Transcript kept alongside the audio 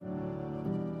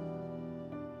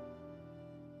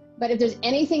But if there's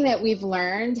anything that we've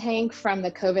learned, Hank, from the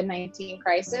COVID-19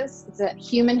 crisis, it's that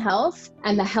human health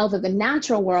and the health of the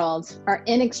natural world are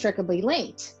inextricably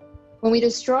linked. When we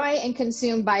destroy and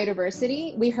consume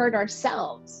biodiversity, we hurt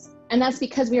ourselves. And that's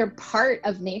because we are part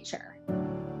of nature.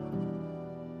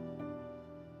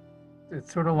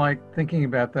 It's sort of like thinking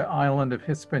about the island of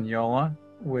Hispaniola,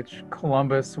 which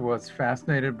Columbus was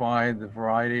fascinated by the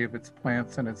variety of its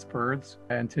plants and its birds.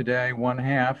 And today, one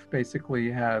half basically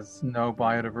has no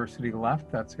biodiversity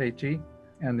left. That's Haiti.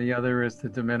 And the other is the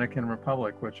Dominican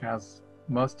Republic, which has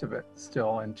most of it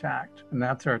still intact. And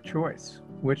that's our choice.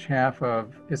 Which half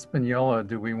of Hispaniola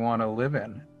do we want to live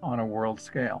in on a world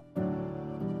scale?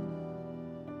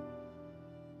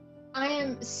 I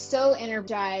am so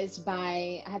energized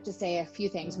by, I have to say, a few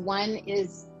things. One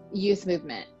is youth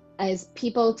movement. Is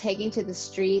people taking to the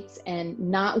streets and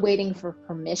not waiting for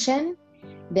permission.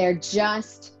 They're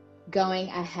just going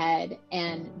ahead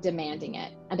and demanding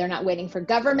it. And they're not waiting for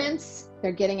governments.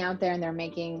 They're getting out there and they're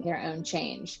making their own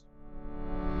change.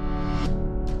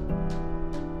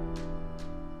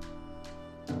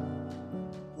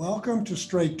 Welcome to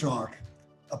Straight Talk,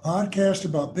 a podcast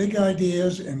about big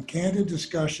ideas and candid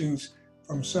discussions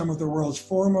from some of the world's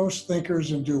foremost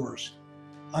thinkers and doers.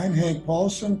 I'm Hank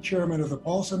Paulson, chairman of the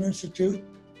Paulson Institute,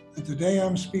 and today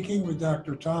I'm speaking with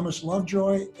Dr. Thomas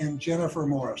Lovejoy and Jennifer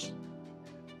Morris.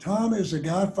 Tom is the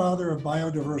godfather of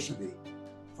biodiversity.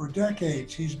 For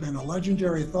decades, he's been a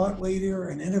legendary thought leader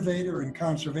and innovator in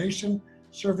conservation,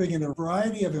 serving in a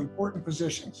variety of important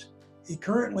positions. He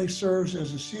currently serves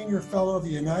as a senior fellow of the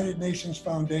United Nations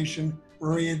Foundation,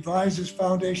 where he advises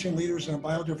foundation leaders on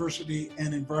biodiversity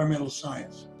and environmental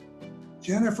science.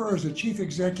 Jennifer is the Chief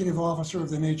Executive Officer of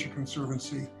the Nature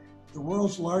Conservancy, the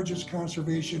world's largest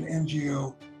conservation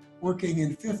NGO, working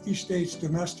in 50 states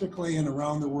domestically and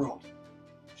around the world.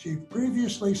 She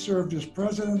previously served as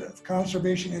President of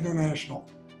Conservation International,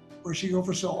 where she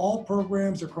oversaw all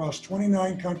programs across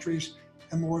 29 countries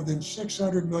and more than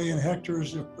 600 million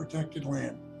hectares of protected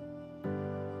land.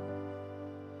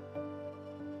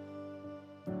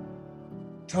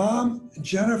 Tom,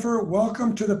 Jennifer,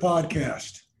 welcome to the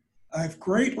podcast. I've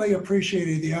greatly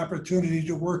appreciated the opportunity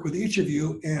to work with each of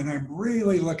you, and I'm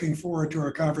really looking forward to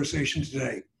our conversation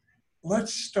today.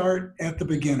 Let's start at the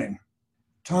beginning.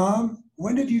 Tom,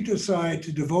 when did you decide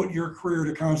to devote your career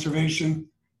to conservation?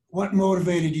 What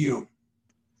motivated you?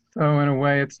 So in a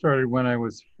way, it started when I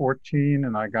was 14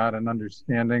 and I got an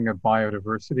understanding of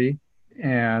biodiversity,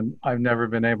 and I've never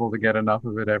been able to get enough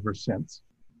of it ever since.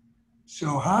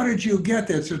 So how did you get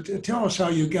that? So tell us how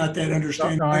you got that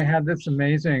understanding. So I had this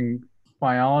amazing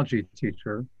biology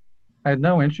teacher. I had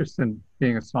no interest in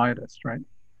being a scientist, right?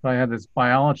 But I had this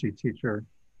biology teacher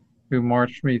who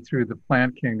marched me through the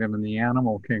plant kingdom and the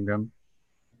animal kingdom.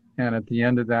 And at the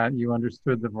end of that, you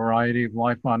understood the variety of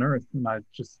life on Earth. And I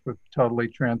just was totally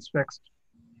transfixed.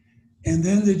 And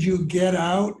then did you get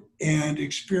out and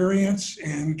experience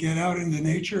and get out into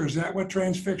nature? Is that what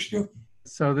transfixed you?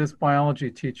 So this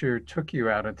biology teacher took you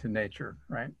out into nature,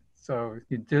 right? So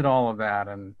you did all of that,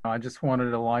 and I just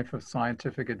wanted a life of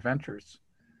scientific adventures.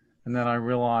 And then I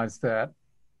realized that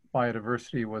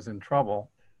biodiversity was in trouble,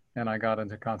 and I got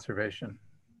into conservation.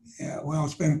 Yeah, well,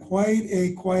 it's been quite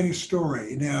a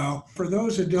story. Now, for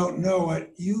those that don't know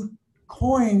it, you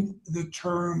coined the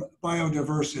term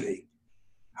biodiversity.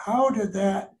 How did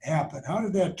that happen? How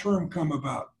did that term come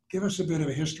about? Give us a bit of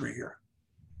a history here.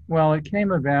 Well, it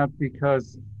came about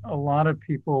because a lot of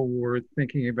people were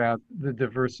thinking about the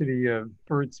diversity of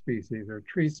bird species or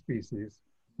tree species.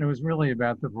 It was really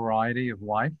about the variety of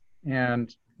life,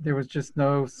 and there was just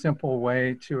no simple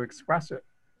way to express it.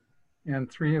 And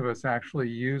three of us actually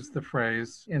used the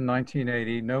phrase in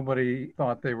 1980. Nobody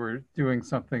thought they were doing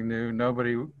something new.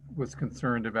 Nobody was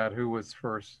concerned about who was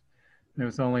first. And it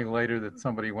was only later that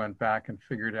somebody went back and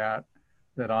figured out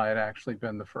that I had actually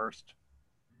been the first.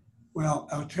 Well,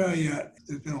 I'll tell you,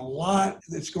 there's been a lot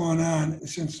that's gone on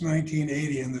since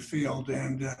 1980 in the field,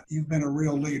 and you've been a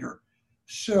real leader.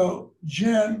 So,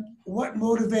 Jen, what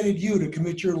motivated you to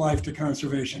commit your life to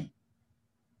conservation?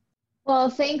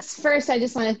 Well, thanks. First, I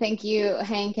just want to thank you,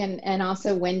 Hank, and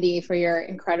also Wendy for your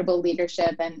incredible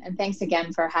leadership. And thanks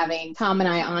again for having Tom and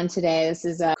I on today. This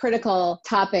is a critical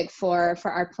topic for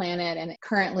our planet, and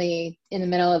currently in the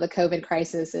middle of the COVID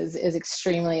crisis is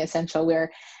extremely essential.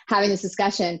 We're having this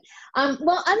discussion.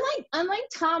 Well, unlike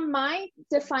Tom, my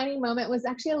defining moment was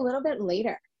actually a little bit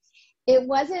later. It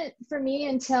wasn't for me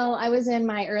until I was in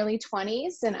my early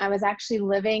 20s, and I was actually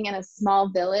living in a small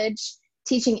village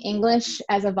teaching English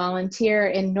as a volunteer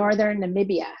in northern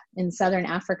Namibia in southern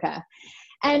Africa.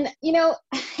 And, you know,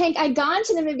 Hank, I'd gone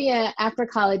to Namibia after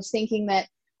college thinking that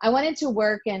I wanted to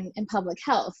work in public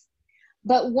health.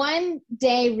 But one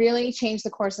day really changed the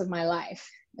course of my life.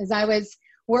 As I was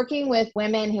working with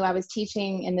women who I was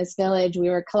teaching in this village, we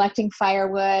were collecting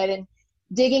firewood and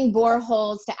digging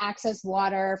boreholes to access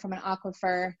water from an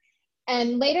aquifer.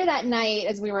 And later that night,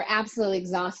 as we were absolutely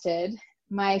exhausted,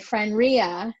 my friend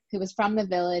Ria, who was from the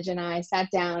village, and I sat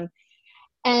down,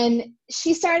 and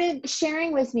she started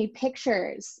sharing with me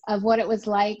pictures of what it was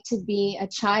like to be a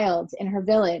child in her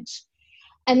village.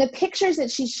 And the pictures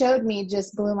that she showed me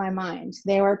just blew my mind.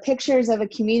 They were pictures of a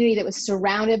community that was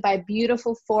surrounded by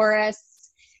beautiful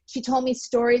forests. She told me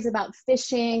stories about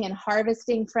fishing and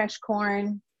harvesting fresh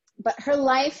corn. But her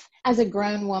life as a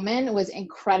grown woman was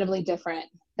incredibly different.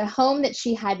 The home that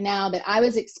she had now, that I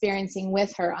was experiencing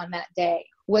with her on that day,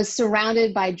 was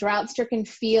surrounded by drought-stricken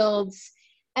fields.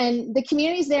 And the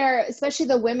communities there, especially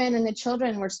the women and the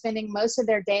children, were spending most of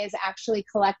their days actually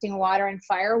collecting water and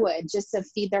firewood just to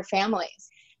feed their families.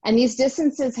 And these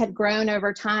distances had grown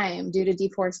over time due to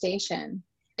deforestation.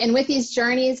 And with these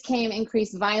journeys came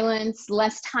increased violence,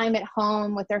 less time at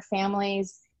home with their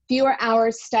families, fewer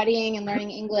hours studying and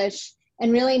learning English,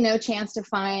 and really no chance to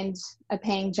find a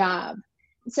paying job.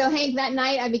 So Hank, that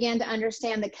night I began to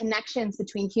understand the connections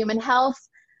between human health,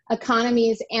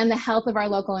 economies, and the health of our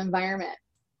local environment.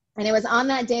 And it was on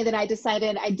that day that I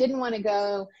decided I didn't want to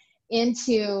go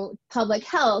into public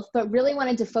health, but really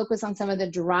wanted to focus on some of the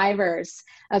drivers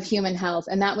of human health.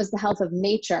 And that was the health of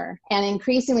nature, and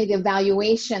increasingly the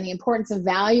valuation, the importance of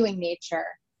valuing nature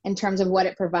in terms of what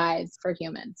it provides for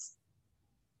humans.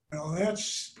 Well,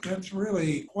 that's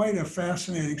really quite a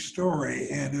fascinating story.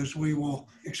 And as we will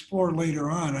explore later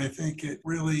on, I think it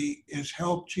really has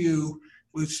helped you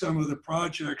with some of the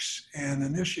projects and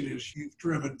initiatives you've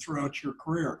driven throughout your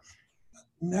career.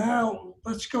 Now,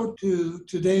 let's go to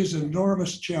today's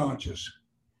enormous challenges.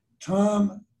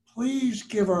 Tom, please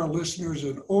give our listeners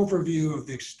an overview of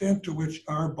the extent to which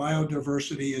our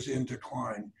biodiversity is in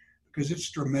decline, because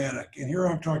it's dramatic. And here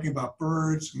I'm talking about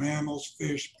birds, mammals,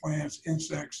 fish, plants,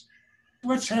 insects.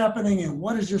 What's happening, and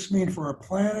what does this mean for our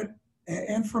planet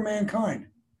and for mankind?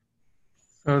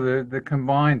 So the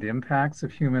combined impacts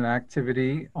of human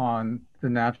activity on the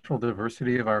natural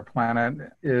diversity of our planet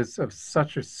is of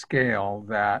such a scale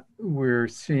that we're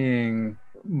seeing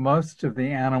most of the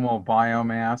animal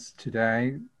biomass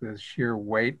today, the sheer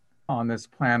weight on this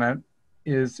planet,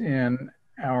 is in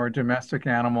our domestic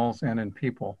animals and in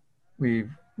people.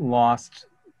 We've lost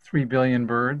 3 billion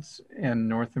birds in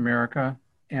North America,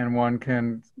 and one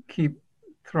can keep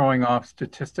throwing off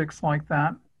statistics like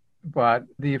that. But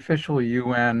the official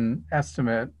UN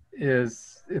estimate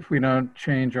is if we don't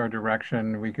change our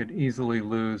direction, we could easily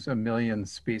lose 1 million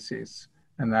species.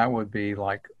 And that would be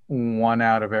like 1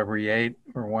 out of every 8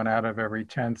 or 1 out of every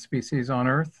 10 species on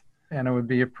Earth. And it would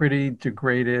be a pretty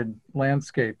degraded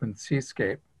landscape and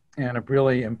seascape and a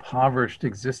really impoverished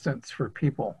existence for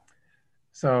people.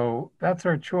 So that's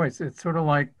our choice. It's sort of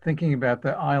like thinking about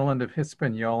the island of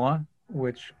Hispaniola,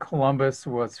 which Columbus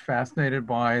was fascinated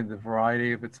by the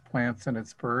variety of its plants and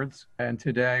its birds. And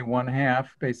today, 1/2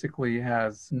 basically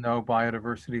has no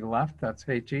biodiversity left. That's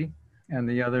Haiti. And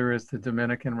the other is the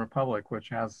Dominican Republic, which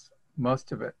has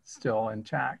most of it still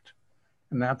intact.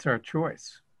 And that's our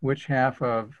choice. Which half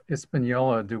of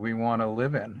Hispaniola do we want to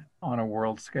live in on a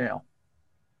world scale?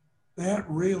 That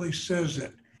really says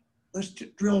it. Let's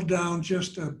drill down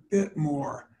just a bit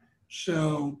more.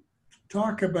 So,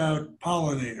 talk about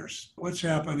pollinators. What's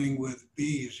happening with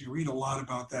bees? You read a lot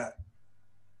about that.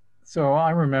 So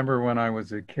I remember when I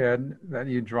was a kid that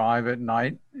you drive at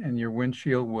night and your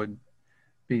windshield would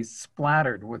be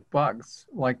splattered with bugs,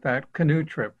 like that canoe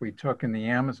trip we took in the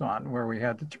Amazon where we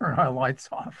had to turn our lights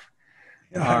off.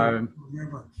 Yeah, I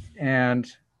remember. And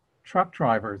truck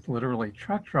drivers, literally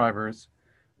truck drivers,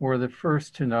 were the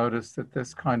first to notice that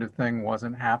this kind of thing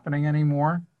wasn't happening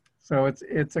anymore. So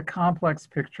it's a complex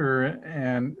picture,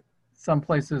 and some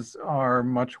places are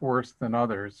much worse than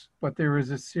others, but there is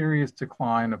a serious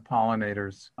decline of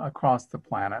pollinators across the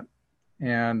planet.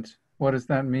 And what does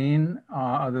that mean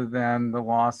other than the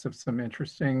loss of some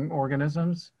interesting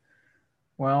organisms?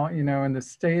 Well, in the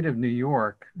state of New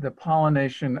York, the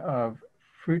pollination of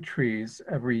fruit trees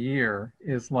every year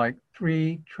is like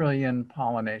 3 trillion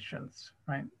pollinations,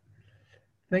 right?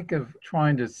 Think of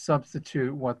trying to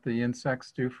substitute what the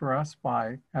insects do for us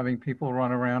by having people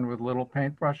run around with little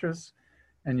paintbrushes,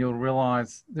 and you'll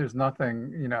realize there's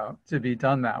nothing, to be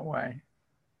done that way.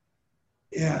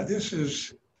 Yeah,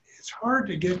 it's hard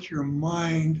to get your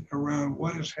mind around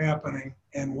what is happening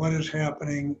and what is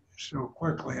happening so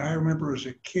quickly. I remember as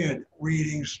a kid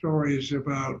reading stories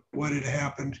about what had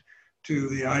happened to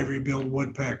the ivory-billed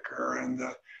woodpecker and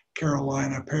the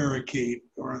Carolina parakeet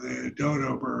or the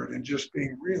dodo bird and just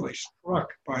being really struck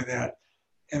by that.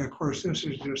 And of course, this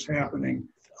is just happening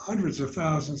hundreds of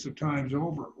thousands of times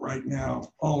over right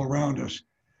now, all around us.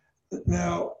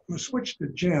 Now, we'll switch to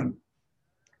Jen.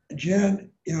 Jen,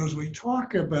 as we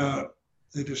talk about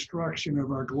the destruction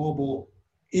of our global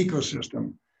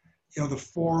ecosystem, the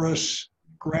forests,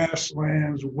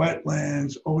 grasslands,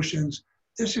 wetlands, oceans,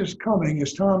 this is coming,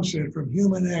 as Tom said, from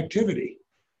human activity.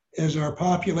 As our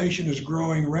population is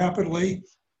growing rapidly,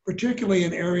 particularly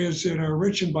in areas that are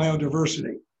rich in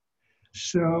biodiversity.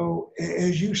 So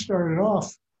as you started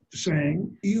off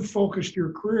saying, you focused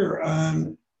your career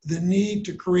on the need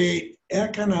to create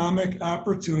economic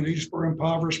opportunities for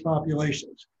impoverished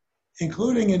populations,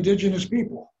 including indigenous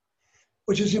people,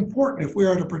 which is important if we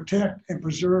are to protect and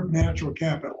preserve natural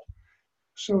capital.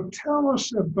 So tell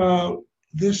us about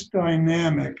this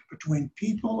dynamic between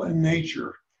people and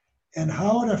nature and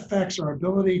how it affects our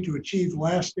ability to achieve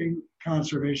lasting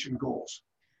conservation goals.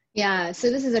 Yeah, so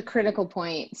this is a critical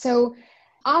point. So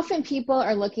often people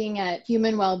are looking at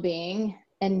human well-being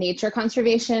and nature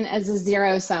conservation as a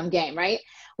zero-sum game, right?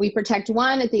 We protect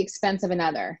one at the expense of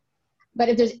another. But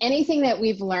if there's anything that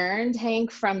we've learned,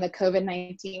 Hank, from the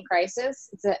COVID-19 crisis,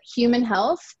 it's that human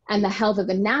health and the health of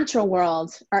the natural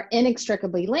world are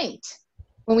inextricably linked.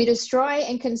 When we destroy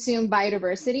and consume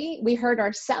biodiversity, we hurt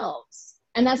ourselves.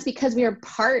 And that's because we are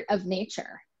part of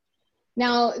nature.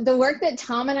 Now, the work that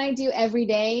Tom and I do every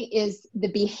day is the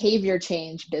behavior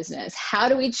change business. How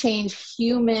do we change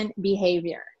human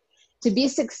behavior? To be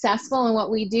successful in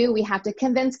what we do, we have to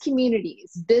convince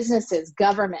communities, businesses,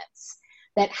 governments,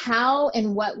 that how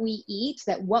and what we eat,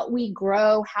 that what we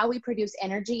grow, how we produce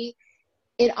energy,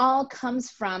 it all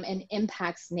comes from and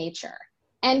impacts nature.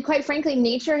 And quite frankly,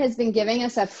 nature has been giving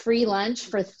us a free lunch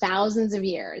for thousands of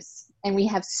years. And we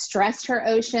have stressed her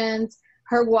oceans,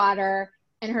 her water,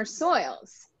 and her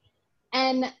soils.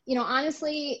 And,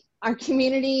 honestly, our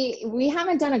community, we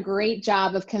haven't done a great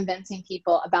job of convincing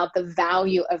people about the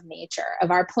value of nature,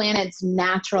 of our planet's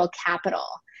natural capital.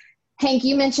 Hank,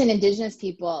 you mentioned indigenous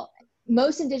people.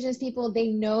 Most indigenous people, they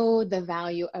know the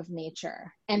value of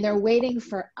nature, and they're waiting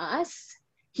for us,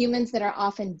 humans that are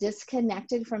often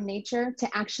disconnected from nature, to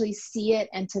actually see it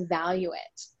and to value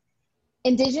it.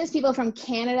 Indigenous people from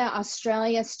Canada,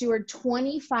 Australia steward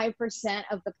 25%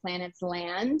 of the planet's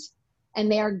land,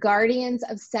 and they are guardians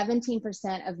of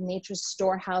 17% of nature's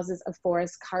storehouses of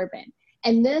forest carbon.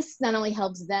 And this not only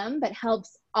helps them, but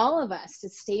helps all of us to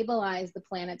stabilize the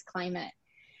planet's climate.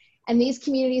 And these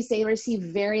communities, they receive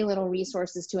very little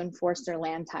resources to enforce their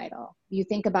land title. You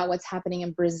think about what's happening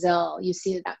in Brazil, you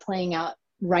see that playing out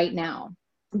right now.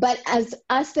 But as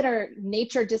us that are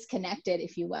nature disconnected,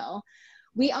 if you will,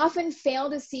 we often fail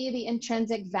to see the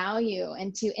intrinsic value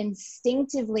and to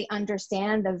instinctively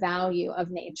understand the value of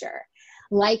nature,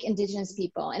 like indigenous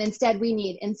people. And instead, we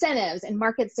need incentives and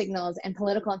market signals and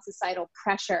political and societal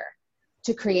pressure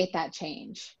to create that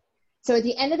change. So at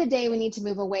the end of the day, we need to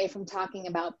move away from talking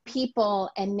about people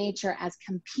and nature as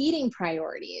competing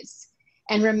priorities,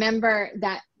 and remember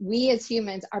that we as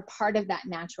humans are part of that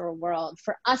natural world.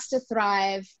 For us to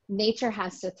thrive, nature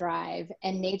has to thrive,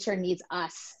 and nature needs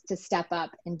us to step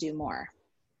up and do more.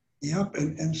 Yep,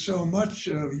 and so much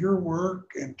of your work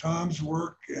and Tom's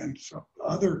work and some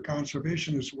other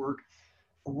conservationist work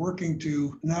are working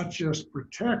to not just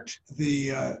protect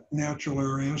the natural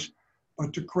areas,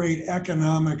 but to create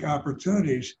economic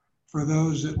opportunities for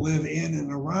those that live in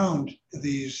and around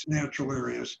these natural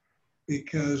areas,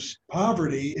 because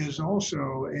poverty is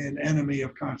also an enemy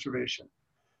of conservation.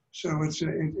 So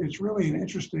it's really an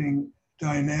interesting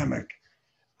dynamic.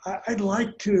 I'd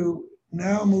like to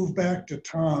now move back to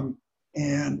Tom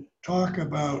and talk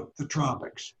about the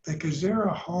tropics, because they're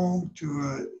a home to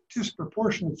a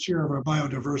disproportionate share of our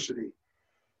biodiversity.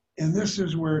 And this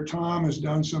is where Tom has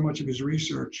done so much of his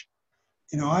research.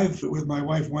 With my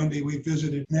wife, Wendy, we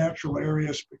visited natural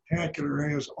areas, spectacular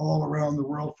areas all around the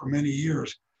world for many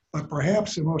years. But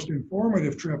perhaps the most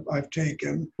informative trip I've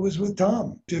taken was with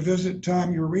Tom, to visit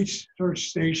your research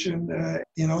station,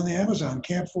 in the Amazon,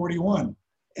 Camp 41.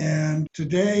 And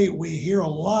today we hear a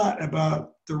lot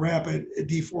about the rapid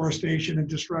deforestation and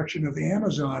destruction of the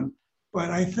Amazon,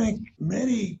 but I think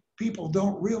many people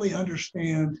don't really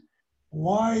understand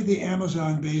why the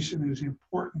Amazon basin is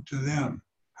important to them.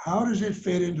 How does it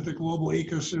fit into the global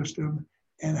ecosystem,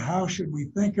 and how should we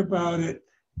think about it,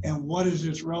 and what is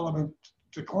its relevance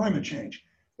to climate change?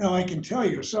 Now, I can tell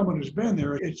you, as someone who's been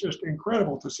there, it's just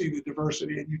incredible to see the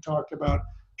diversity. And you talked about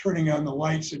turning on the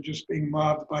lights and just being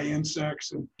mobbed by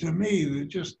insects. And to me,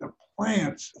 just the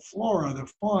plants, the flora, the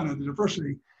fauna, the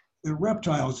diversity, the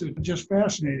reptiles. It's just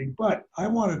fascinating. But I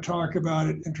want to talk about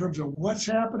it in terms of what's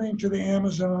happening to the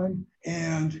Amazon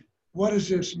and what does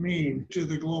this mean to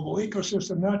the global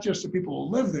ecosystem, not just the people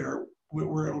who live there,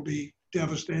 where it'll be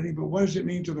devastating, but what does it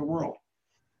mean to the world?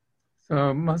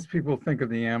 So most people think of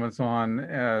the Amazon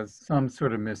as some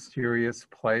sort of mysterious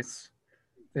place.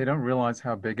 They don't realize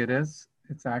how big it is.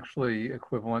 It's actually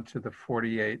equivalent to the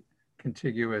 48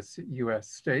 contiguous US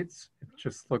states. It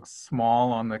just looks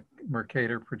small on the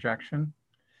Mercator projection.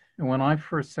 And when I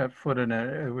first set foot in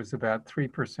it, it was about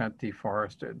 3%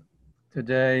 deforested.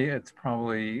 Today, it's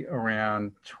probably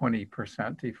around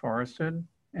 20% deforested.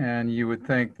 And you would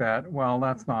think that, well,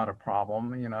 that's not a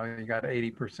problem. You know, you got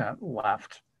 80%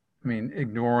 left. I mean,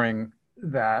 ignoring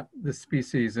that the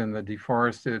species in the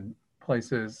deforested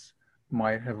places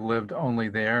might have lived only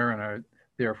there and are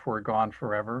therefore gone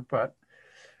forever. But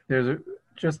there's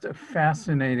just a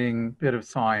fascinating bit of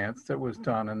science that was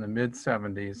done in the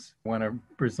mid-70s when a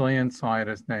Brazilian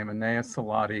scientist named Enéas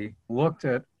Salati looked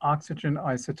at oxygen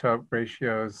isotope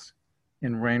ratios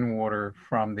in rainwater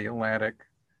from the Atlantic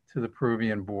to the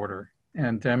Peruvian border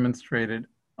and demonstrated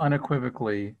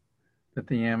unequivocally that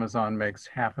the Amazon makes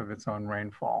half of its own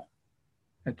rainfall.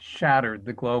 It shattered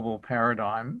the global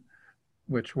paradigm,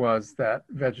 which was that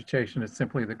vegetation is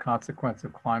simply the consequence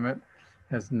of climate,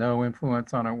 has no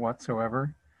influence on it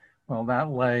whatsoever. Well,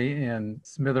 that lay in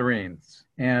smithereens.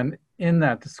 And in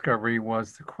that discovery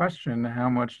was the question how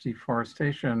much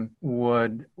deforestation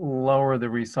would lower the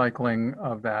recycling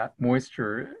of that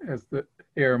moisture as the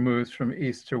air moves from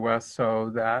east to west,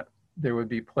 so that there would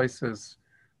be places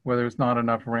where there's not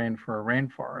enough rain for a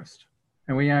rainforest.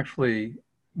 And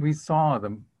we saw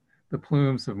the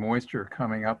plumes of moisture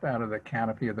coming up out of the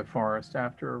canopy of the forest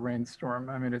after a rainstorm.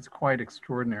 I mean, it's quite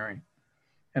extraordinary.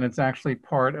 And it's actually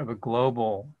part of a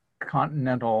global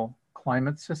continental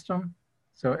climate system.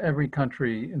 So every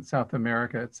country in South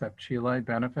America except Chile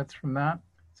benefits from that.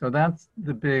 So that's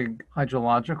the big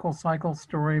hydrological cycle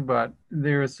story, but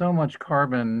there is so much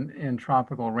carbon in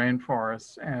tropical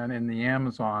rainforests and in the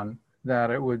Amazon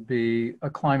that it would be a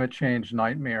climate change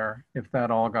nightmare if that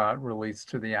all got released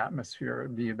to the atmosphere. It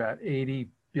would be about 80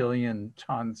 billion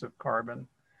tons of carbon.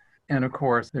 And of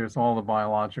course, there's all the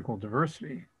biological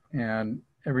diversity. And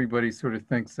everybody sort of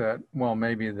thinks that, well,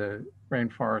 maybe the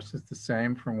rainforest is the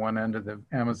same from one end of the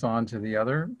Amazon to the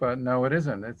other, but no, it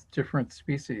isn't. It's different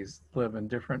species live in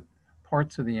different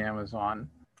parts of the Amazon.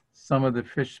 Some of the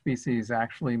fish species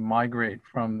actually migrate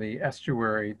from the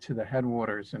estuary to the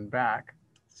headwaters and back.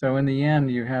 So in the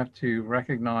end, you have to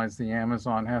recognize the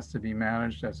Amazon has to be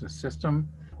managed as a system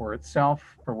for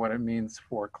itself, for what it means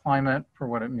for climate, for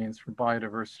what it means for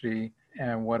biodiversity,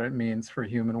 and what it means for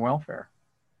human welfare.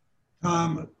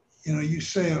 Tom, you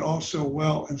say it all so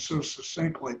well and so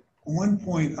succinctly. One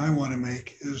point I want to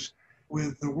make is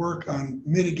with the work on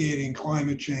mitigating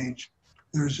climate change,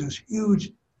 there's this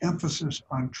huge emphasis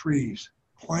on trees,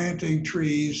 planting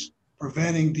trees,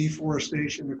 preventing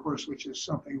deforestation, of course, which is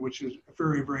something which is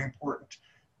very, very important.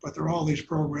 But there are all these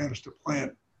programs to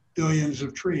plant billions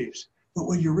of trees. But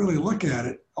when you really look at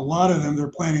it, a lot of them, they're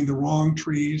planting the wrong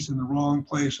trees in the wrong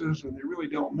places, and they really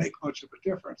don't make much of a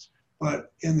difference.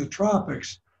 But in the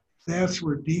tropics, that's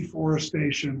where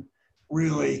deforestation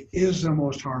really is the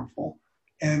most harmful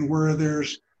and where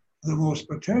there's the most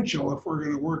potential if we're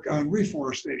going to work on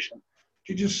reforestation.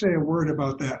 Could you just say a word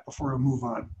about that before we move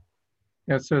on?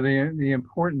 Yeah, so the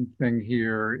important thing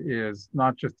here is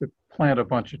not just to plant a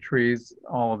bunch of trees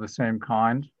all of the same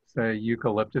kind, say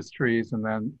eucalyptus trees, and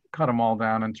then cut them all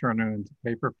down and turn them into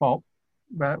paper pulp.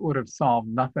 That would have solved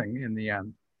nothing in the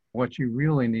end. What you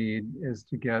really need is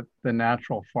to get the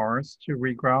natural forest to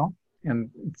regrow. And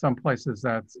in some places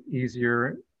that's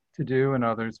easier to do and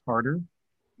others harder.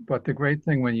 But the great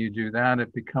thing when you do that,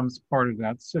 it becomes part of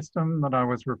that system that I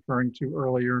was referring to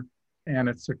earlier, and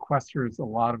it sequesters a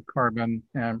lot of carbon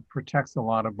and protects a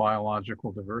lot of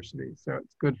biological diversity. So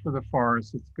it's good for the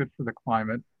forest, it's good for the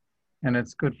climate, and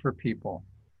it's good for people.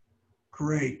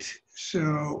 Great.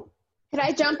 So could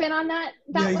I jump in on that?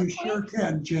 Yeah, you sure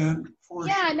can, Jen.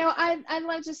 Yeah, no, I'd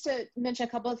like just to mention a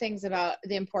couple of things about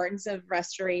the importance of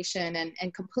restoration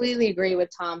and completely agree with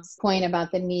Tom's point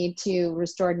about the need to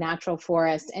restore natural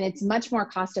forest. And it's much more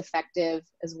cost effective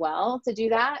as well to do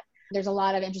that. There's a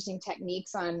lot of interesting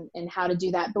techniques on how to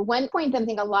do that. But one point, I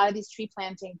think a lot of these tree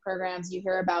planting programs, you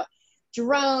hear about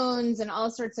drones and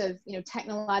all sorts of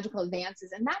technological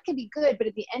advances, and that can be good, but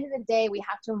at the end of the day we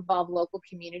have to involve local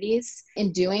communities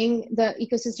in doing the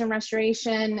ecosystem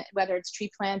restoration, whether it's tree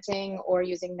planting or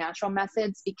using natural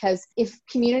methods, because if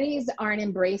communities aren't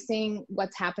embracing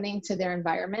what's happening to their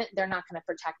environment, they're not going to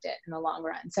protect it in the long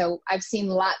run. So I've seen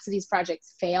lots of these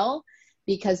projects fail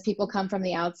because people come from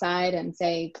the outside and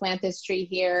say, plant this tree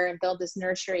here and build this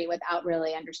nursery without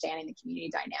really understanding the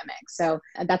community dynamics. So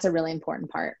that's a really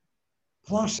important part.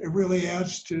 Plus, it really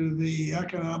adds to the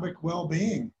economic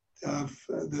well-being of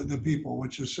the people,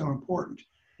 which is so important.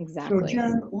 Exactly. So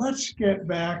Jen, let's get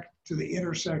back to the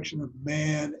intersection of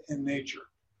man and nature.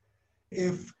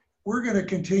 If we're going to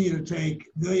continue to take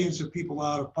millions of people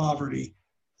out of poverty,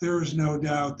 there is no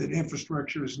doubt that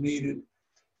infrastructure is needed.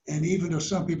 And even if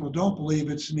some people don't believe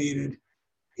it's needed,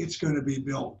 it's going to be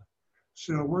built.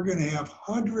 So we're going to have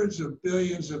hundreds of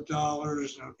billions of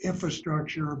dollars of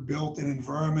infrastructure built in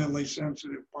environmentally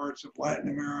sensitive parts of Latin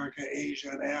America, Asia,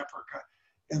 and Africa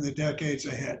in the decades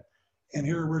ahead. And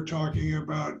here we're talking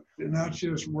about not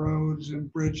just roads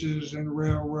and bridges and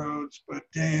railroads, but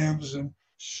dams. And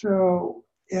so,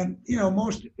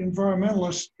 most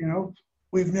environmentalists,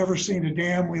 we've never seen a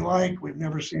dam we like, we've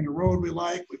never seen a road we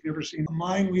like, we've never seen a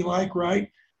mine we like, right?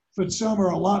 But some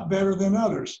are a lot better than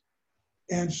others.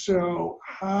 And so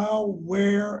how,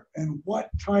 where, and what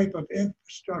type of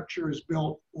infrastructure is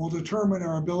built will determine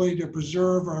our ability to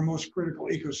preserve our most critical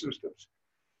ecosystems.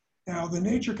 Now, the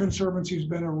Nature Conservancy has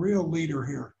been a real leader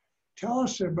here. Tell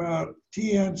us about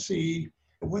TNC,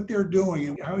 what they're doing,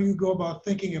 and how you go about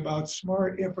thinking about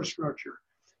smart infrastructure,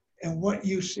 and what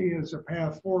you see as a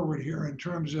path forward here in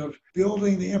terms of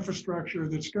building the infrastructure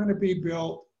that's going to be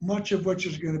built, much of which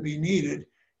is going to be needed,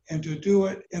 and to do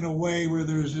it in a way where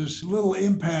there's as little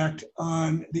impact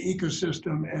on the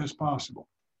ecosystem as possible.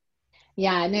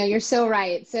 Yeah, no, you're so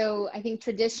right. So I think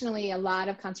traditionally a lot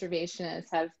of conservationists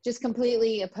have just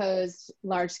completely opposed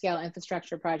large-scale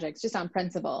infrastructure projects just on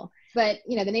principle. But,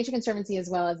 the Nature Conservancy, as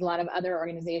well as a lot of other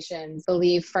organizations,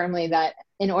 believe firmly that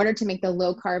in order to make the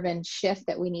low carbon shift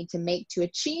that we need to make to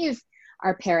achieve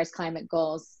our Paris climate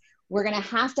goals, we're going to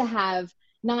have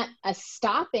not a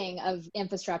stopping of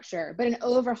infrastructure, but an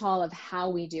overhaul of how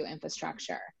we do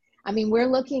infrastructure. I mean, we're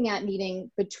looking at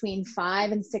needing between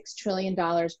 $5 and $6 trillion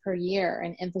per year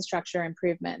in infrastructure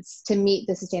improvements to meet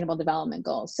the Sustainable Development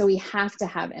Goals. So we have to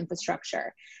have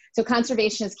infrastructure. So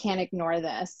conservationists can't ignore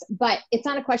this, but it's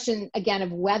not a question, again,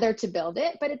 of whether to build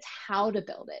it, but it's how to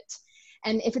build it.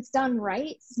 And if it's done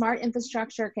right, smart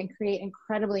infrastructure can create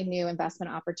incredibly new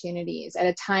investment opportunities at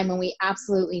a time when we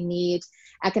absolutely need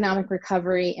economic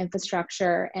recovery,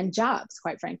 infrastructure, and jobs,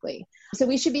 quite frankly. So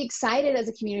we should be excited as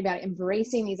a community about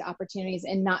embracing these opportunities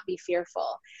and not be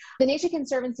fearful. The Nature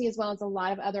Conservancy, as well as a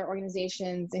lot of other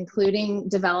organizations, including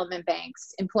development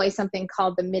banks, employ something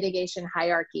called the mitigation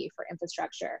hierarchy for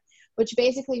infrastructure, which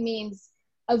basically means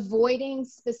avoiding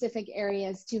specific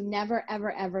areas to never,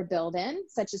 ever, ever build in,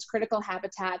 such as critical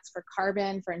habitats for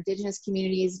carbon, for indigenous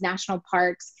communities, national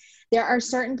parks. There are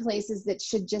certain places that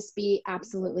should just be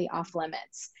absolutely off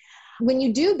limits. When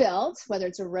you do build, whether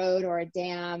it's a road or a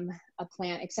dam, a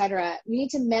plant, et cetera, you need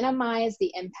to minimize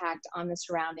the impact on the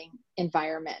surrounding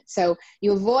environment. So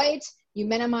you avoid, you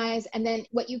minimize, and then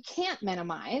what you can't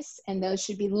minimize, and those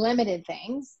should be limited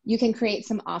things, you can create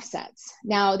some offsets.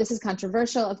 Now, this is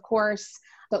controversial, of course,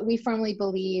 but we firmly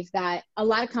believe that a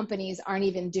lot of companies aren't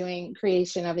even doing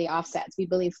creation of the offsets. We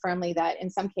believe firmly that in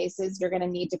some cases, you're going to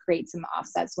need to create some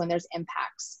offsets when there's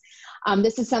impacts.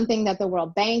 This is something that the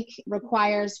World Bank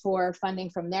requires for funding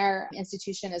from their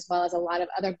institution, as well as a lot of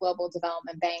other global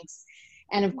development banks.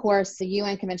 And of course, the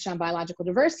UN Convention on Biological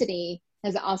Diversity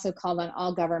has also called on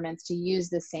all governments to use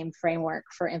the same framework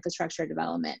for infrastructure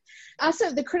development.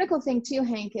 Also, the critical thing too,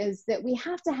 Hank, is that we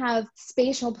have to have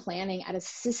spatial planning at a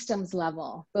systems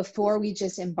level before we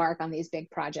just embark on these big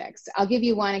projects. I'll give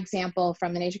you one example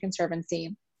from the Nature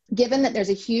Conservancy. Given that there's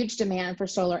a huge demand for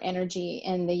solar energy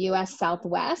in the US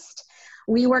Southwest,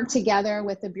 we work together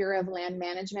with the Bureau of Land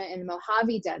Management in the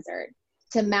Mojave Desert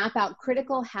to map out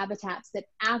critical habitats that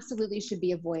absolutely should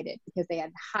be avoided because they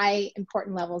had high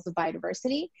important levels of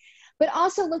biodiversity, but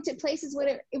also looked at places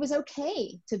where it was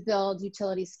okay to build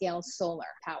utility scale solar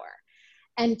power.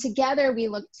 And together we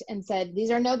looked and said,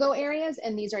 these are no-go areas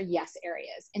and these are yes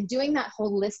areas. And doing that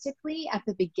holistically at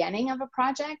the beginning of a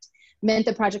project meant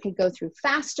the project could go through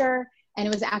faster and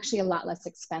it was actually a lot less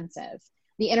expensive.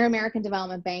 The Inter-American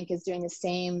Development Bank is doing the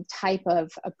same type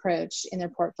of approach in their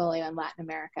portfolio in Latin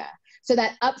America. So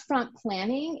that upfront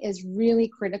planning is really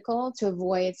critical to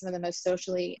avoid some of the most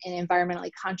socially and environmentally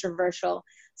controversial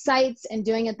sites, and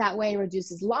doing it that way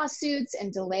reduces lawsuits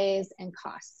and delays and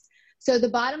costs. So the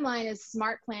bottom line is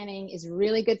smart planning is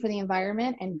really good for the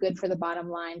environment and good for the bottom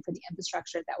line for the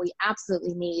infrastructure that we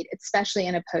absolutely need, especially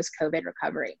in a post-COVID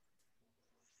recovery.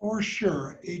 For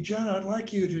sure. Hey, Jen, I'd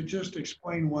like you to just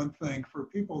explain one thing for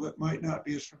people that might not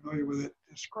be as familiar with it.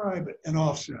 Describe an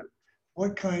offset.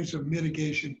 What kinds of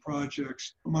mitigation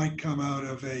projects might come out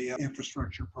of a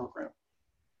infrastructure program?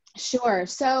 Sure.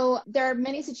 So there are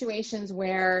many situations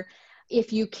where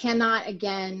if you cannot,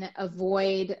 again,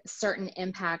 avoid certain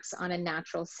impacts on a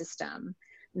natural system,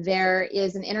 there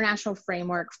is an international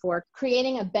framework for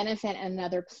creating a benefit in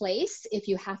another place if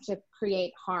you have to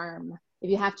create harm, if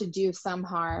you have to do some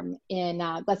harm in,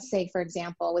 let's say, for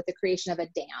example, with the creation of a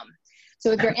dam.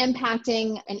 So if you're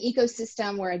impacting an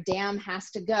ecosystem where a dam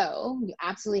has to go, you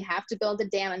absolutely have to build a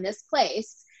dam in this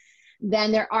place,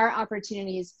 then there are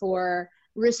opportunities for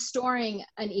restoring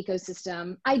an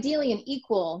ecosystem, ideally an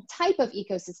equal type of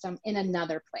ecosystem in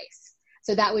another place.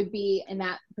 So that would be, in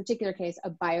that particular case, a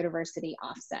biodiversity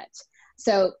offset.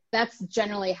 So that's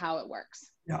generally how it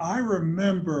works. Yeah, I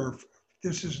remember,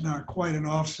 this is not quite an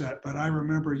offset, but I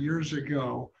remember years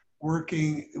ago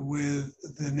working with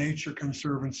the Nature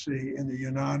Conservancy in the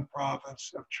Yunnan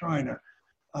province of China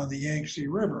on the Yangtze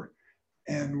River,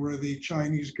 and where the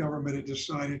Chinese government had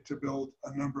decided to build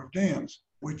a number of dams,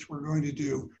 which were going to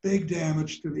do big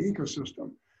damage to the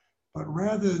ecosystem. But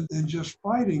rather than just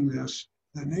fighting this,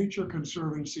 the Nature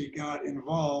Conservancy got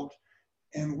involved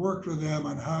and worked with them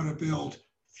on how to build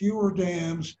fewer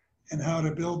dams and how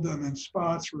to build them in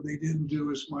spots where they didn't do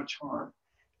as much harm.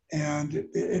 And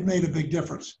it made a big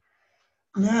difference.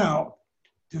 Now,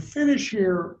 to finish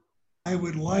here, I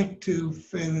would like to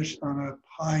finish on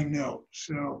a high note.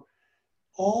 So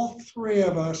all three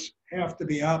of us have to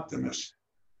be optimists,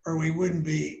 or we wouldn't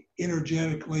be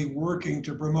energetically working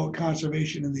to promote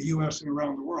conservation in the US and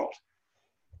around the world.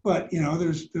 But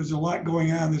there's a lot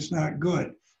going on that's not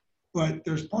good, but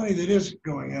there's plenty that is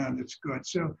going on that's good.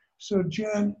 So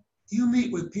Jen, you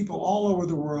meet with people all over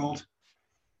the world.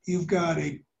 You've got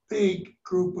a big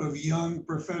group of young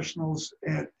professionals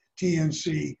at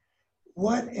TNC.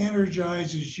 What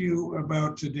energizes you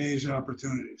about today's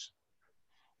opportunities?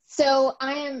 So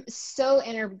I am so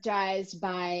energized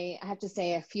by, I have to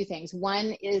say a few things.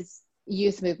 One is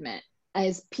youth movement,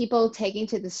 as people taking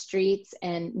to the streets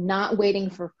and not waiting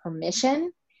for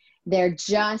permission. They're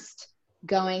just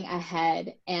going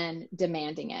ahead and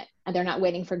demanding it. And they're not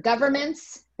waiting for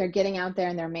governments. They're getting out there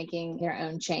and they're making their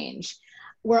own change.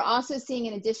 We're also seeing,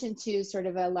 in addition to sort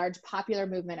of a large popular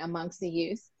movement amongst the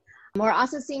youth, we're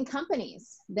also seeing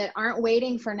companies that aren't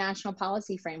waiting for national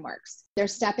policy frameworks. They're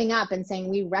stepping up and saying,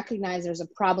 we recognize there's a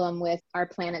problem with our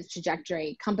planet's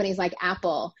trajectory. Companies like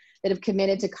Apple that have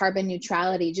committed to carbon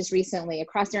neutrality just recently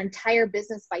across their entire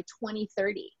business by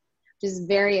 2030, which is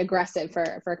very aggressive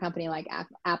for a company like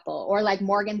Apple, or like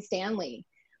Morgan Stanley,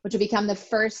 which will become the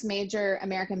first major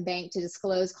American bank to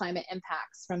disclose climate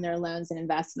impacts from their loans and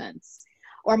investments.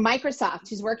 Or Microsoft,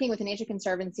 who's working with the Nature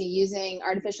Conservancy using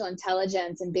artificial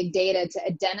intelligence and big data to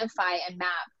identify and map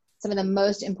some of the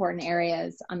most important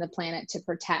areas on the planet to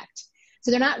protect.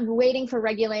 So they're not waiting for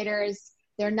regulators.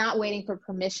 They're not waiting for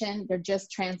permission. They're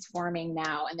just transforming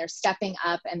now, and they're stepping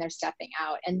up and they're stepping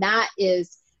out. And that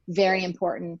is very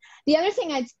important. The other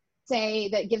thing I'd say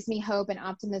that gives me hope and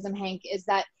optimism, Hank, is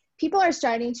that people are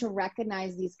starting to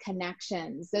recognize these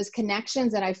connections, those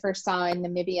connections that I first saw in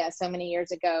Namibia so many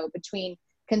years ago between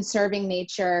conserving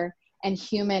nature and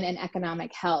human and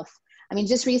economic health. I mean,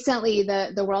 just recently,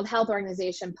 the World Health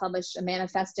Organization published a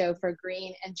manifesto for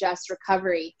green and just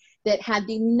recovery that had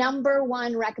the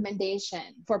 #1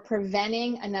 recommendation for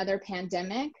preventing another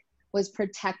pandemic was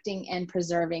protecting and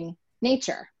preserving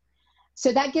nature.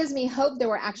 So that gives me hope that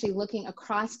we're actually looking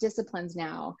across disciplines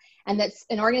now, and that's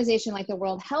an organization like the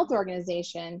World Health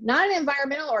Organization, not an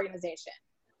environmental organization,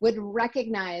 would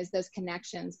recognize those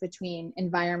connections between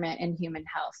environment and human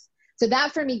health. So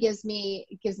that for me gives me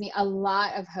a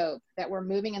lot of hope that we're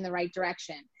moving in the right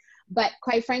direction. But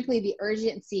quite frankly, the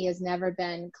urgency has never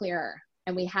been clearer,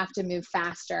 and we have to move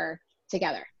faster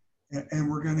together. And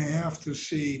we're going to have to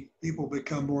see people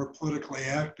become more politically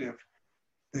active,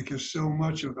 because so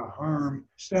much of the harm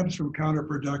stems from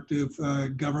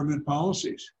counterproductive government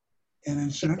policies and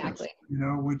incentives, exactly.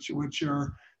 which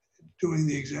are doing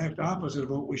the exact opposite of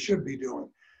what we should be doing.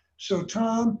 So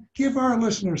Tom, give our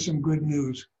listeners some good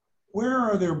news. Where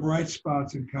are there bright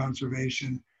spots in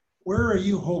conservation? Where are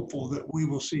you hopeful that we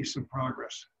will see some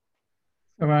progress?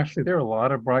 So actually, there are a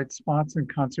lot of bright spots in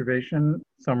conservation.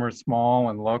 Some are small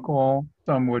and local.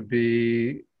 Some would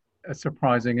be a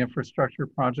surprising infrastructure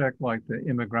project like the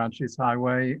Imigrantes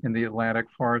Highway in the Atlantic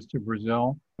Forest of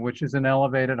Brazil, which is an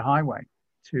elevated highway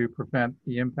to prevent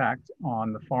the impact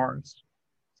on the forest.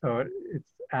 So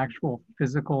its actual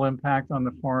physical impact on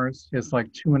the forest is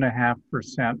like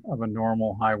 2.5% of a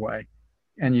normal highway,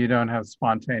 and you don't have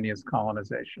spontaneous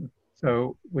colonization.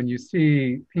 So when you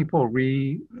see people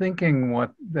rethinking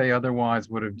what they otherwise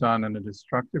would have done in a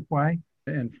destructive way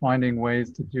and finding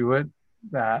ways to do it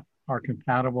that are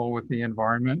compatible with the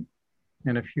environment,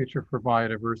 and a future for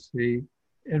biodiversity,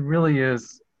 it really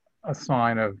is a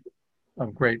sign of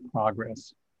great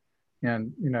progress.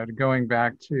 And, going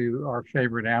back to our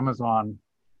favorite Amazon,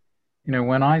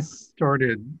 when I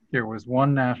started, there was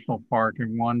one national park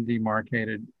and one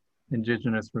demarcated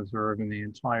indigenous reserve in the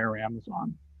entire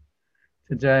Amazon.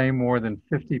 Today, more than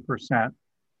 50%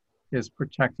 is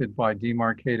protected by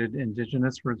demarcated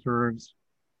indigenous reserves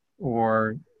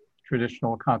or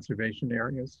traditional conservation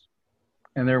areas.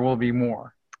 And there will be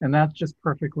more. And that's just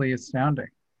perfectly astounding,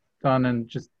 done in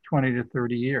just 20 to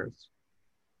 30 years.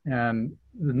 And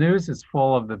the news is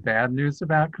full of the bad news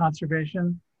about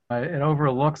conservation. It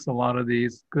overlooks a lot of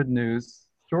these good news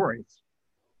stories.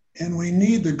 And we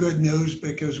need the good news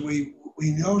because we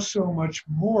know so much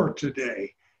more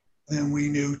today than we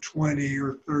knew 20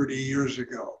 or 30 years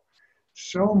ago.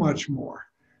 So much more.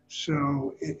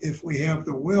 So if we have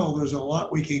the will, there's a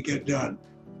lot we can get done.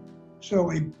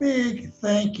 So a big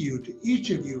thank you to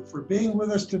each of you for being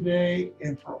with us today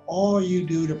and for all you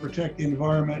do to protect the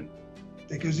environment,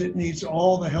 because it needs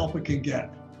all the help it can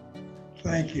get.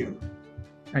 Thank you.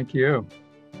 Thank you.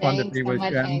 Fun to be with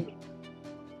Jen. Hank.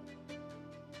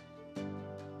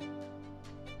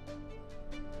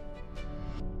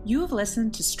 You have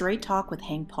listened to Straight Talk with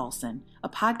Hank Paulson, a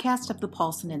podcast of the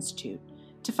Paulson Institute.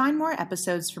 To find more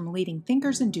episodes from leading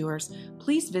thinkers and doers,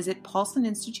 please visit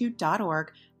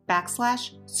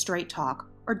paulsoninstitute.org/Straight Talk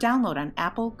or download on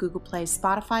Apple, Google Play,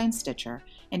 Spotify, and Stitcher.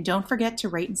 And don't forget to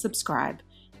rate and subscribe.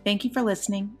 Thank you for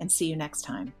listening, and see you next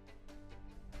time.